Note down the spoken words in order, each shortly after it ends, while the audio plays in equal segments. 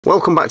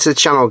Welcome back to the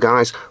channel,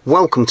 guys.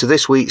 Welcome to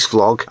this week's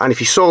vlog, and if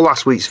you saw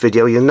last week's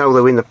video you'll know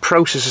that we're in the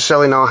process of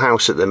selling our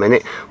house at the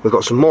minute. We've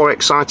got some more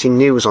exciting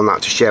news on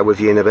that to share with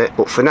you in a bit,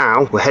 but for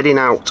now we're heading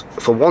out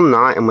for one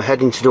night and we're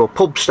heading to do a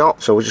pub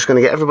stop, so we're just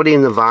going to get everybody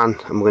in the van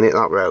and we're going to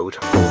hit that road.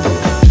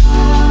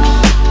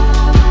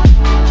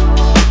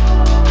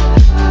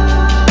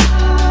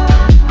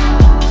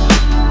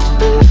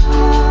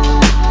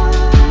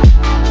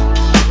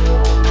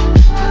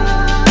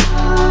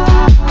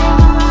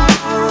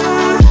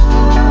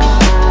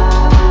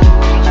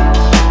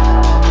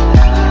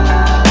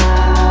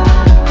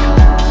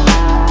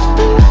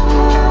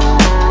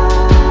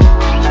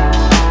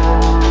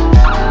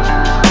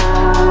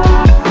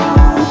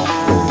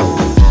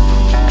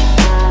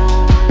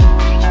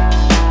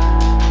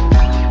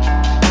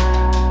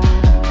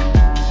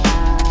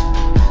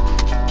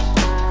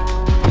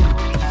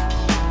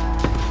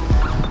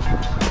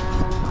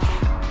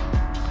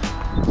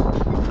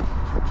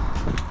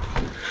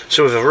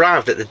 So we've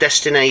arrived at the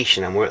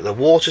destination and we're at the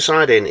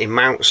Waterside Inn in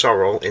Mount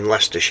Sorrel in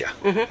Leicestershire,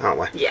 aren't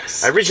we?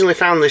 Yes. I originally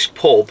found this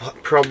pub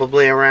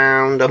probably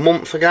around a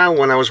month ago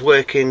when I was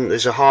working.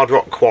 There's a hard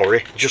rock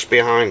quarry just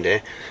behind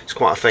here. It's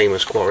quite a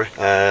famous quarry.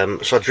 So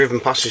I've driven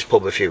past this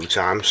pub a few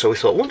times, so we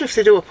thought, wonder if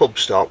they do a pub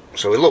stop.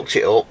 So we looked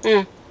it up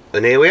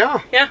and here we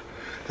are. Yeah.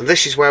 And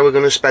this is where we're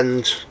going to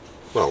spend,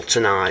 well,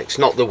 tonight,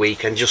 not the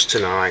weekend, just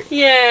tonight.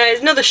 Yeah,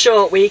 it's another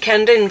short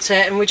weekend, isn't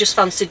it? And we just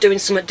fancied doing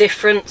something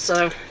different,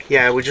 so...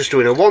 Yeah, we're just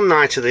doing a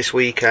one-nighter this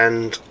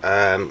weekend.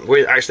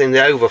 We're actually in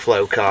the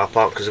overflow car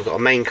park because we've got a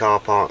main car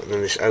park and then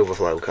this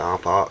overflow car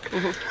park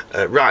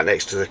right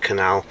next to the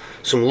canal.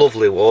 Some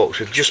lovely walks.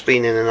 We've just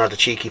been in and had a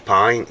cheeky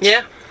pint.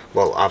 Yeah.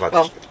 Well, I've had...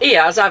 Well, he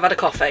has. I've had a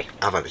coffee.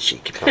 I've had a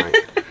cheeky pint.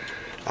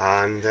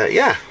 And,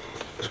 yeah.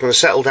 I was going to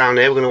settle down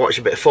here. We're going to watch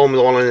a bit of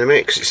Formula 1 in a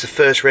minute because it's the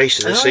first race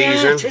of the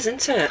season. Yeah, it is,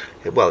 isn't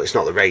it? Well, it's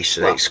not the race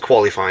today, it's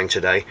qualifying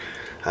today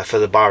for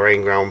the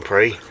Bahrain Grand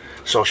Prix.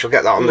 So I shall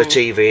get that on the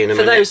TV in a minute.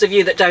 For those of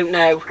you that don't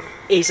know,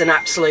 he's an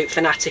absolute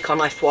fanatic on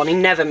F1. He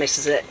never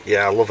misses it.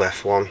 Yeah, I love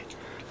F1.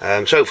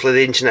 So hopefully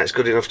the internet's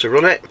good enough to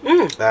run it.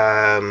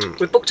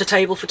 We've booked a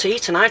table for tea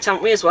tonight,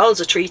 haven't we, as well, as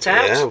a treat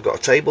out? Yeah, we've got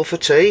a table for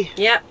tea.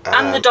 Yeah,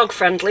 and the dog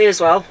friendly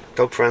as well.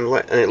 Dog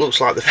friendly, and it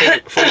looks like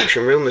the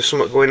function room, there's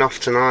something going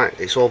off tonight.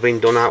 It's all been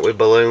done out with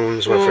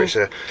balloons, whether it's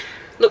a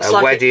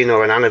like wedding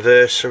or an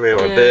anniversary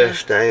or a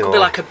birthday. Could be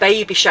like a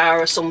baby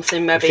shower or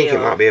something, maybe. I think it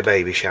might be a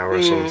baby shower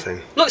or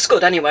something. Looks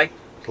good anyway.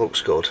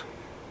 Looks good.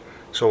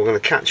 So we're going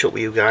to catch up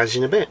with you guys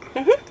in a bit.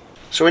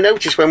 So we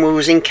noticed when we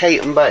was in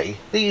Caton Bay,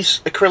 these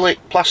acrylic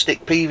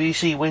plastic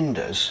PVC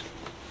windows,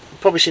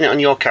 you've probably seen it on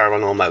your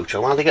caravan or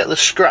motor, how they get the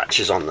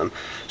scratches on them.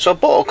 So I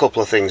bought a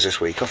couple of things this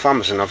week off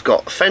Amazon. I've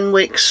got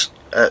Fenwick's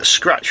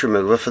scratch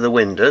remover for the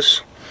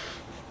windows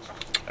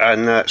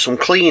and some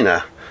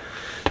cleaner.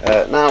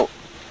 Now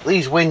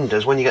these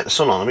windows, when you get the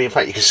sun on them, in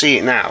fact you can see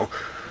it now,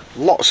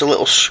 lots of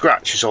little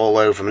scratches all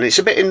over them, and it's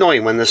a bit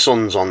annoying when the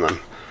sun's on them.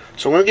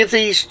 So I'm going to give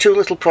these two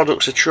little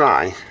products a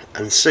try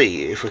and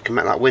see if we can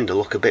make that window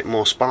look a bit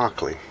more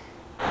sparkly.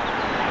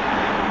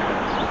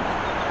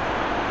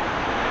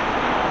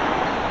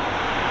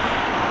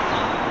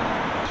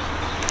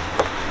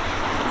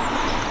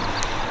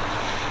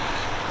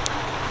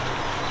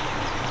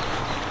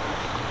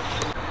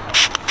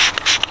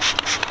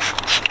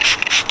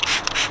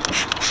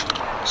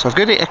 So I've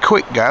given it a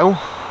quick go.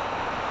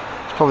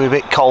 It's probably a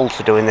bit cold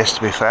for doing this,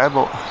 to be fair,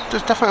 but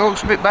it definitely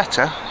looks a bit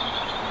better.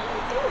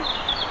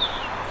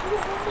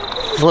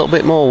 A little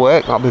bit more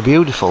work, that'd be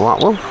beautiful, that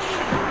will.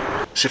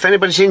 So if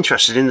anybody's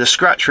interested in the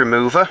scratch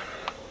remover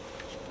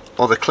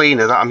or the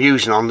cleaner that I'm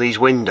using on these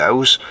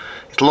windows,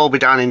 it'll all be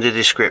down in the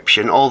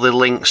description. All the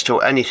links to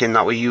anything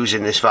that we use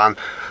in this van,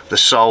 the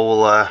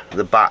solar,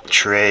 the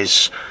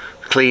batteries,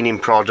 cleaning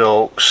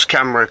products,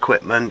 camera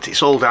equipment,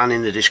 it's all down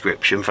in the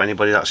description for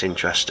anybody that's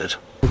interested.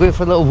 We're going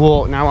for a little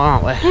walk now,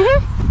 aren't we?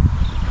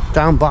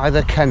 Down by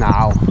the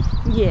canal.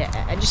 Yeah,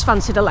 I just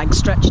fancied a leg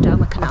stretch down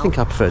the canal. I think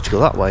I prefer to go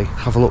that way,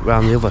 have a look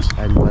round the other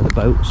end where the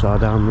boats are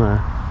down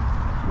there.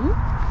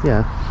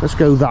 Yeah, let's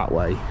go that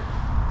way,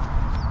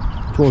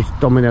 towards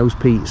Domino's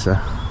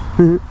Pizza.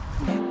 You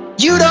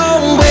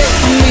don't wait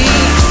for me,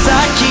 'cause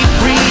I keep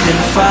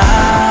breathing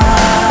fire.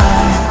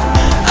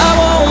 I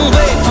won't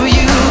wait for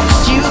you,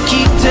 'cause you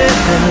keep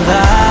telling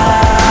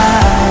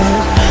lies.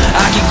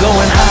 I keep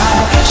going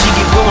high, she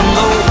keep going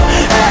low.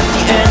 At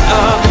the end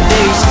of the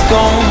day she's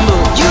gone,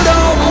 but you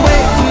don't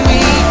wait for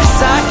me,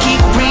 'cause I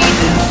keep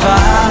breathing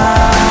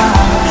fire.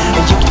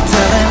 And you keep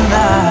telling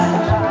lies.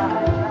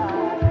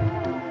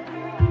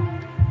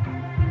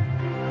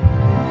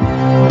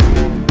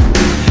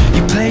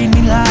 You played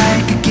me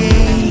like a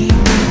game.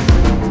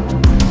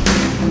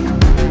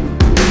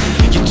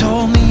 You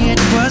told me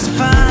it was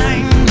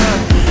fine, but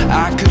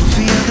I could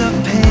feel the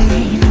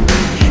pain.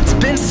 It's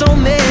been so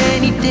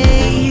many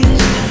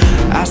days,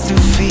 I still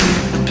feel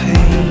the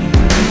pain.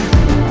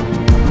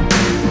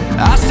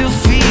 I still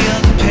feel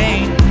the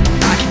pain.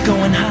 I keep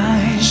going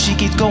high, she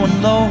keeps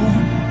going low.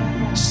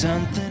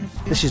 Something.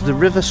 This is the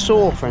River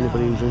Soar for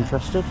anybody who's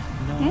interested.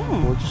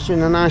 We're just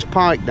in a nice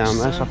pike down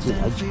there, so I think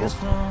edge up.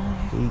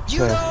 He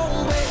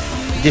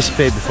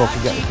disappeared before I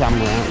could get the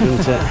camera out, didn't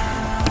it?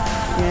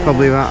 Yeah.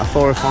 Probably about a £4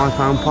 or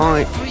 £5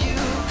 pike.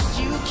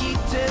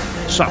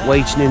 Sat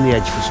waiting in the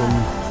edge for some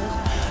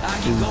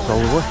food,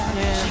 probably.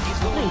 Yeah,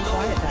 it's lovely and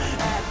quiet down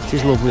there. It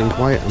is lovely and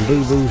quiet, and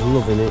Boo Boo's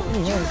loving it.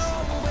 He is.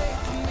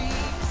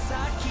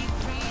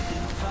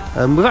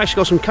 We've actually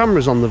got some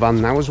cameras on the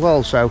van now as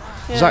well, so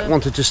yeah. Zach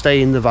wanted to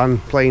stay in the van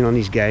playing on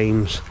his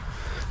games,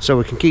 so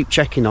we can keep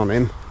checking on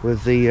him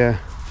with the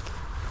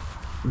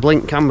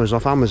Blink cameras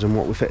off Amazon,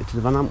 what we fitted to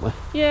the van, haven't we?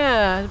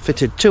 Yeah.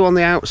 Fitted 2 on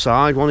the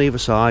outside, 1 either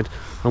side,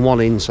 and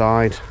 1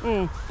 inside.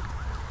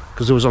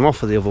 Because there was on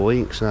offer the other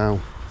week, so...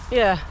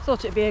 Yeah,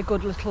 thought it'd be a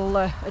good little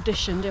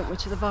addition, didn't we,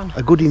 to the van?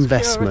 A good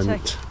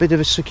investment, bit of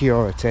a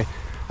security,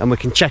 and we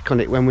can check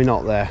on it when we're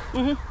not there.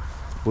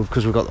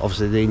 Because we've got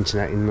obviously the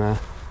internet in there.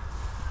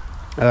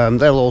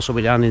 They'll also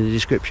be down in the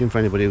description for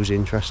anybody who's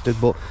interested.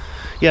 But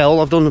yeah,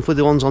 all I've done with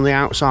the ones on the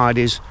outside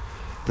is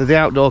they're the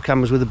outdoor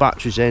cameras with the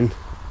batteries in,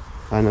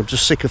 and I've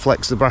just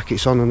Sikaflex the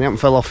brackets on, and they haven't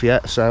fell off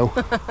yet, so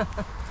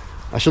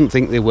I shouldn't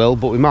think they will,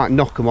 but we might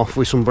knock them off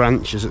with some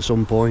branches at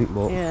some point.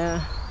 But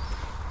yeah,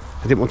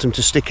 I didn't want them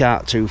to stick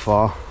out too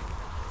far.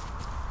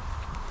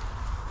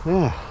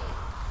 Yeah.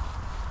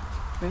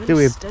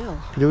 Really still.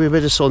 Do we a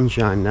bit of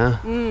sunshine now?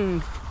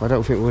 I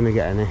don't think we're going to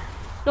get any.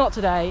 Not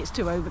today, it's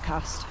too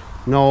overcast.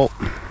 No.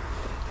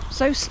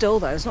 So still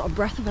though, there's not a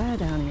breath of air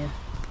down here.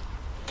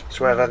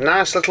 So we've had a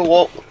nice little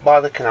walk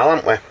by the canal,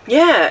 haven't we?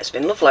 Yeah, it's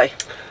been lovely.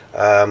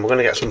 We're going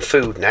to get some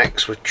food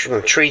next. We're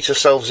going to treat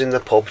ourselves in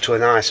the pub to a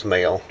nice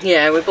meal.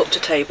 Yeah, we booked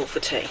a table for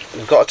tea.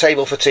 We've got a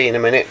table for tea in a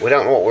minute. We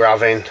don't know what we're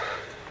having.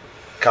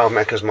 Can't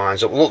make us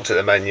minds up. We looked at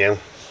the menu.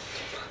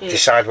 Yeah.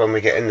 Decide when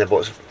we get in there. But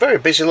it's a very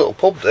busy little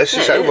pub this.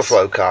 It's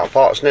overflow car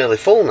park. It's nearly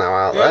full now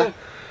out there.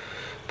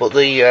 But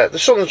the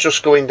sun's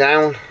just going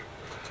down.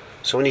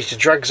 So we need to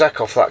drag Zach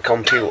off that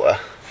computer.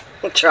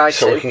 We'll try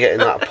so we can get in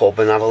that pub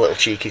and have a little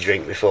cheeky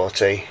drink before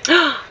tea.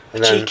 And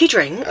then, cheeky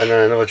drink? And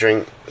then another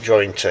drink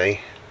during tea.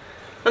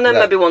 And then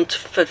maybe one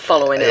for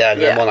following it. Yeah,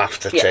 and then one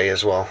after tea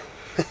as well.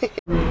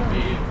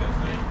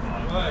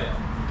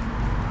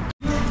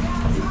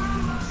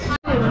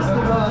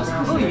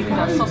 Oh, you can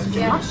have sausage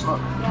and mash, look.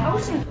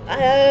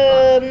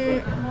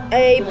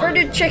 A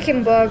breaded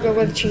chicken burger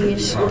with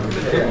cheese.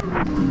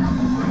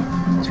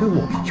 Too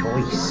much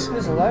choice.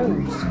 There's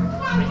loads.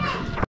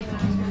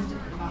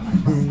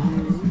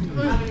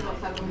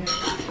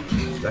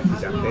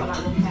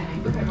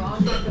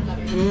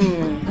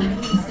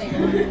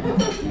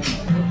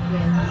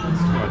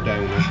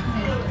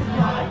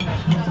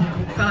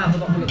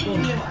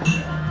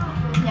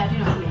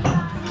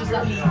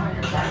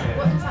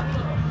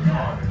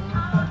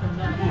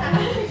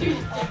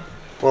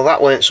 Well,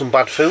 that weren't some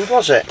bad food,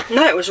 was it?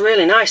 No, it was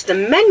really nice. The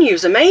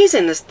menu's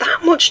amazing. There's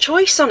that much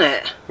choice on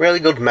it. Really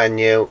good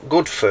menu,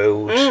 good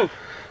food,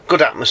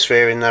 good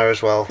atmosphere in there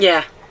as well.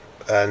 Yeah.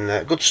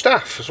 And good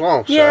staff as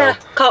well. Yeah,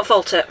 so can't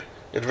fault it.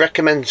 I'd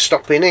recommend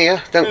stopping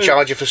here. Don't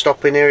charge you for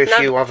stopping here if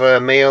you have a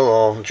meal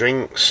or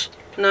drinks.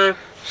 No.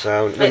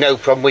 So no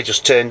problem. We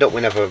just turned up.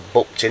 We never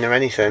booked in or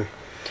anything.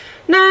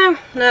 No,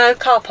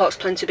 car park's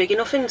plenty big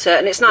enough, isn't it?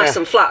 And it's nice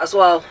and flat as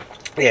well.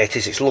 Yeah, it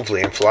is. It's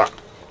lovely and flat.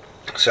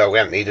 So we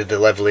haven't needed the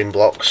levelling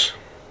blocks.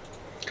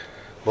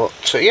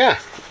 But yeah,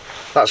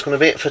 that's going to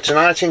be it for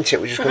tonight, isn't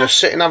it? We're just going to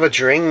sit and have a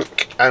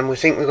drink, and we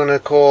think we're going to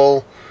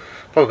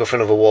probably go for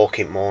another walk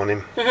in the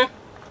morning.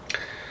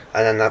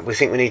 And then we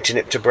think we need to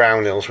nip to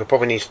Brownhills. We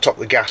probably need to top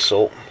the gas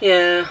up.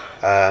 Yeah.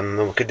 And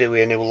we could do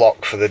with a new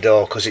lock for the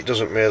door, because it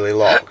doesn't really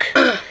lock.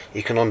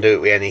 You can undo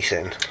it with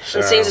anything. So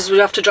it seems as we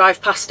have to drive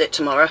past it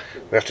tomorrow.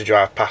 We have to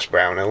drive past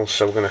Brownhills,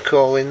 so we're going to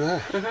call in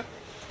there.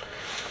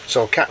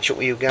 So I'll catch up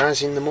with you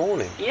guys in the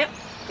morning. Yep.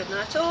 Good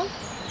night all.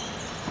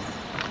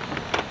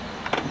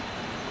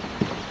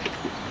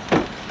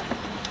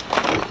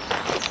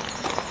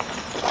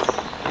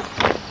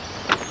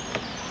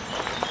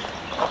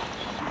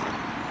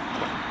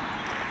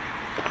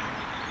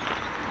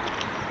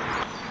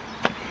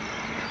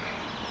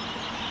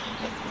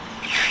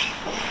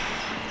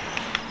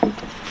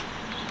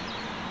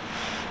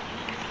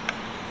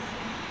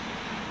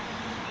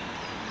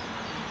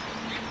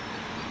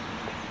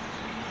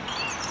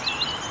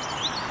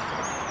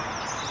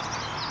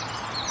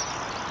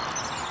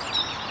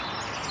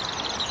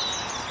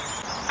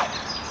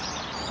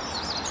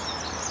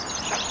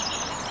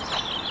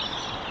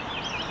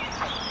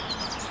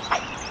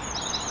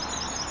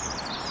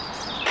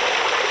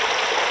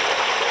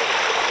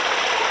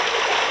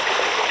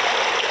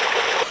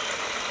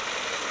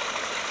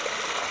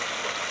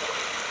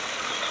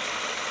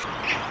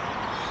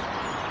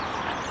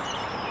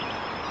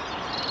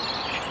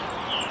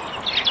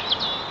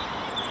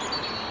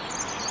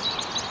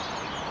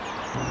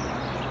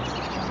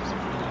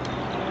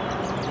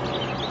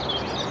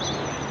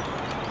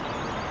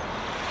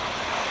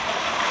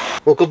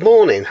 Well, good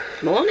morning.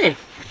 Morning.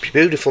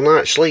 Beautiful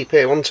night's sleep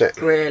here, wasn't it?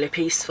 Really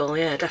peaceful,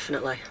 yeah,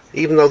 definitely.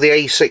 Even though the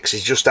A6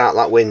 is just out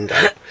that window,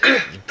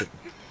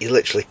 you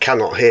literally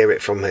cannot hear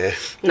it from here.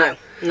 No,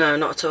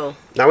 not at all.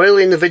 Now,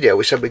 earlier in the video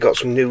we said we got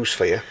some news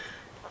for you.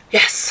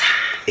 Yes.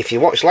 If you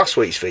watched last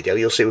week's video,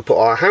 you'll see we put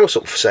our house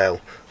up for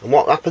sale. And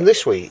what happened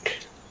this week?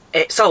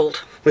 It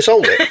sold. We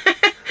sold it.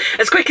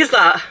 As quick as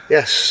that?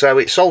 Yes, so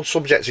it's sold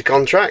subject to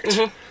contract.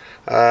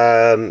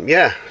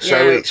 Yeah,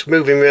 so it's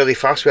moving really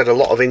fast. We had a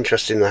lot of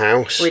interest in the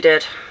house. We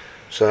did.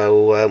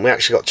 So we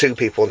actually got 2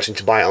 people wanting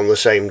to buy it on the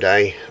same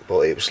day,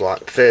 but it was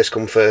like first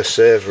come first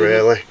serve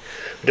really.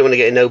 We don't want to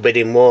get in no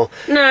bidding war.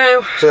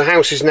 No. So the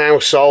house is now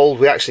sold.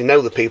 We actually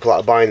know the people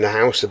that are buying the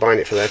house. They're buying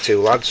it for their 2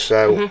 lads,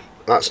 so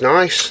that's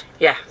nice.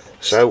 Yeah.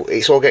 So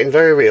it's all getting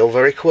very real,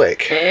 very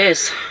quick. It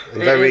is.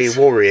 And very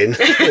worrying.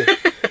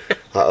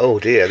 Like, oh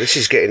dear, this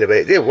is getting a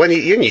bit... Yeah, when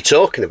you're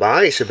talking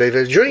about it, it's a bit of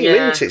a dream,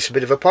 isn't it? It's a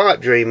bit of a pipe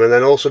dream, and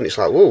then all of a sudden it's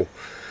like, whoa,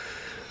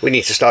 we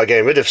need to start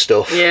getting rid of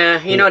stuff.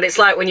 Yeah, you know what it's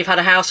like when you've had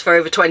a house for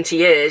over 20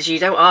 years, you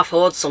don't half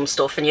hoard some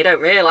stuff and you don't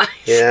realise.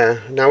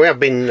 Yeah, now we have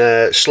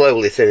been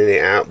slowly thinning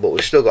it out, but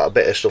we've still got a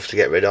bit of stuff to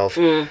get rid of.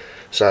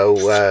 So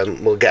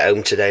we'll get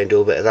home today and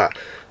do a bit of that.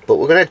 But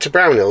we're going to head to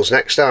Brownhills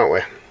next, aren't we?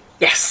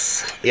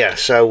 Yes. Yeah,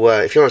 so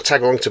if you want to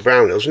tag along to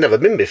Brownhills, we've never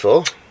been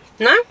before.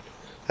 No.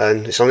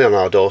 And it's only on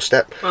our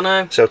doorstep. I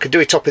know. So we could do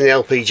it topping the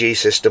LPG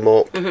system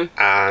up,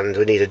 and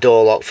we need a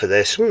door lock for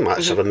this. We might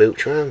just have a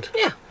mooch round.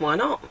 Yeah, why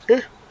not?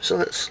 Yeah, so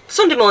let's...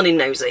 Sunday morning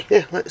nosy.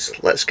 Yeah,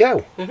 let's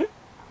go.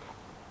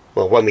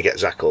 Well, when we get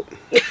Zach up.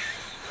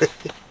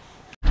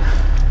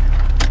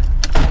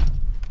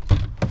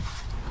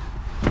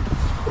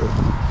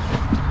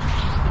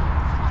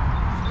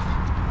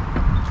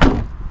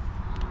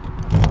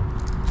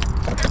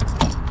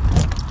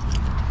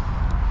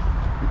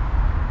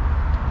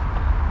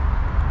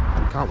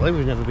 Can't believe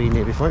we've never been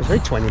here before. It's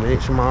only 20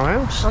 minutes from our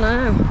house. I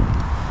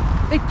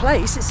know. Big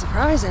place, it's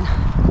surprising.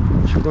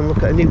 Should we go and look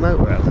at a new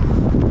motorhome?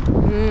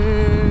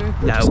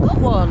 We've just got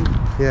one.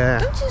 Yeah.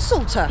 Don't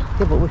insult her.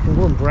 Yeah, but we can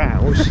go and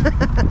browse.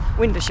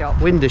 Window shop.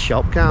 Window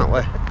shop, can't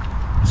we?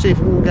 See if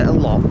we can get a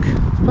lock.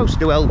 It's supposed to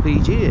do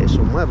LPG here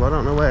somewhere, but I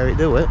don't know where it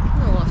do it.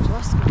 Oh, we'll have to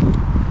ask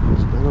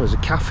her. I know there's a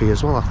cafe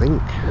as well, I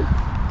think.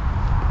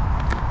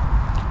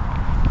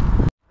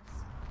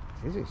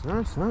 It's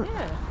nice, that.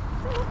 Yeah,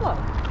 it's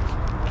lovely.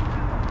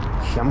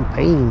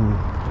 Champagne.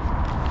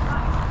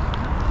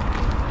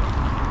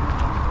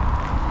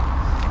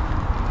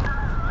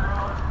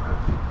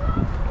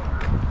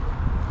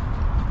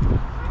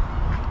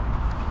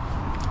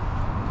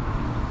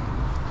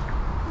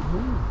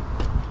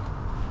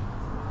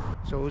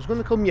 So I was going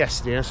to come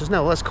yesterday, and I says,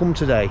 no, let's come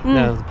today.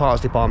 No, the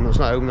parts department's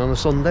not open on a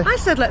Sunday. I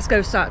said let's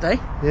go Saturday.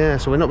 Yeah,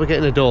 so we're not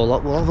getting a door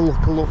lock. We'll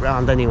have a look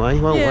round anyway,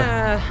 won't we?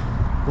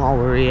 While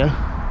we're here.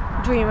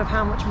 Dream of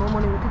how much more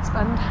money we could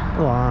spend.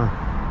 Oh,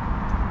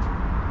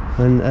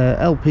 and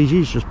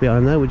LPG's just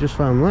behind there, we just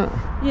found that.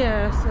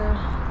 Yeah,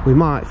 so... We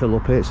might fill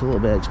up here, it's a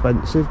little bit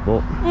expensive,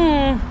 but...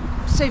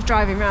 Saves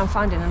driving around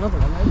finding another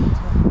one,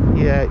 doesn't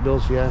it? Yeah, it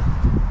does, yeah.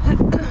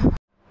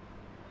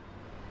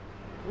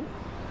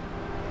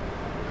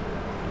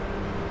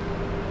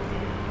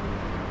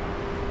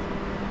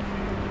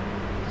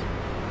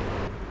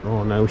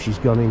 Oh no, she's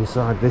gone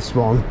inside this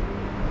one.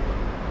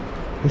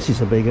 This is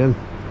a big one.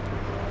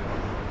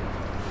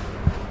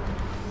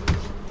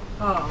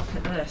 Oh,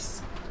 look at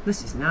this.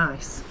 This is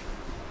nice.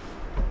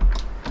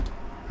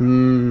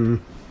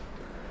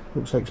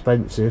 Looks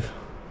expensive.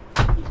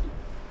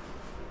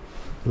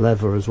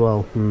 Leather as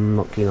well.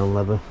 Not keen on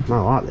leather. I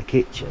like the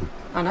kitchen.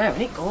 I know,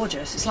 isn't it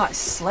gorgeous? It's like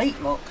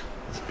slate look.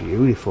 It's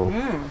beautiful.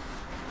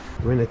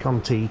 We're in a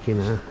contique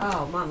in here.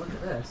 Oh man, look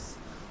at this.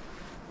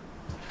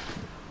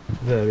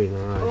 Very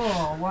nice.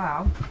 Oh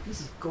wow,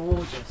 this is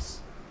gorgeous.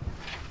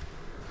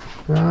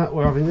 Right,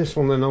 we're having this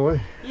one then, are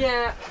we?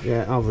 Yeah.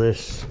 Yeah, have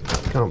this.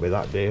 Can't be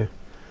that dear.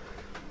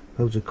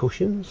 Loads of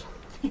cushions.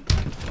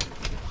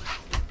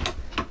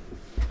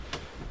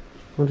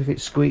 Wonder if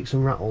it squeaks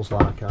and rattles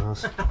like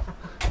ours.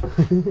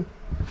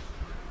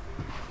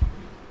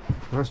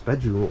 Nice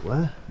bedroom up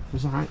there.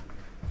 Is that?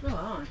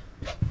 Oh,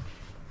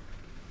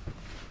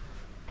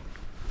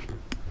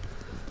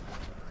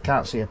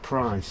 Can't see a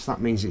price. That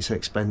means it's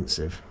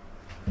expensive.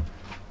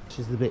 This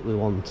is the bit we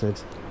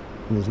wanted,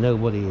 and there's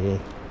nobody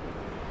here.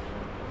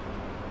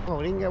 Oh,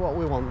 we didn't get what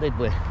we want, did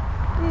we?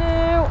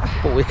 no.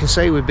 But we can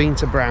say we've been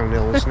to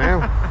Brownhills now,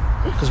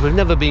 because we've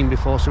never been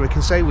before, so we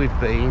can say we've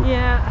been.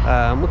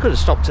 Yeah. We could have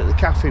stopped at the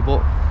cafe,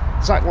 but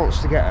Zach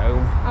wants to get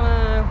home.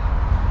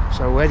 I know.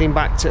 So we're heading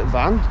back to the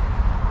van,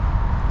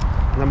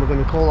 and then we're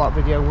going to call that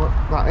video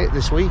that it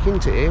this week,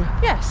 isn't it? Here?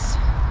 Yes,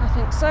 I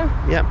think so.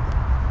 Yep.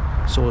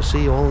 So we'll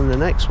see you all in the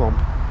next one.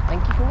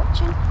 Thank you for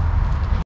watching.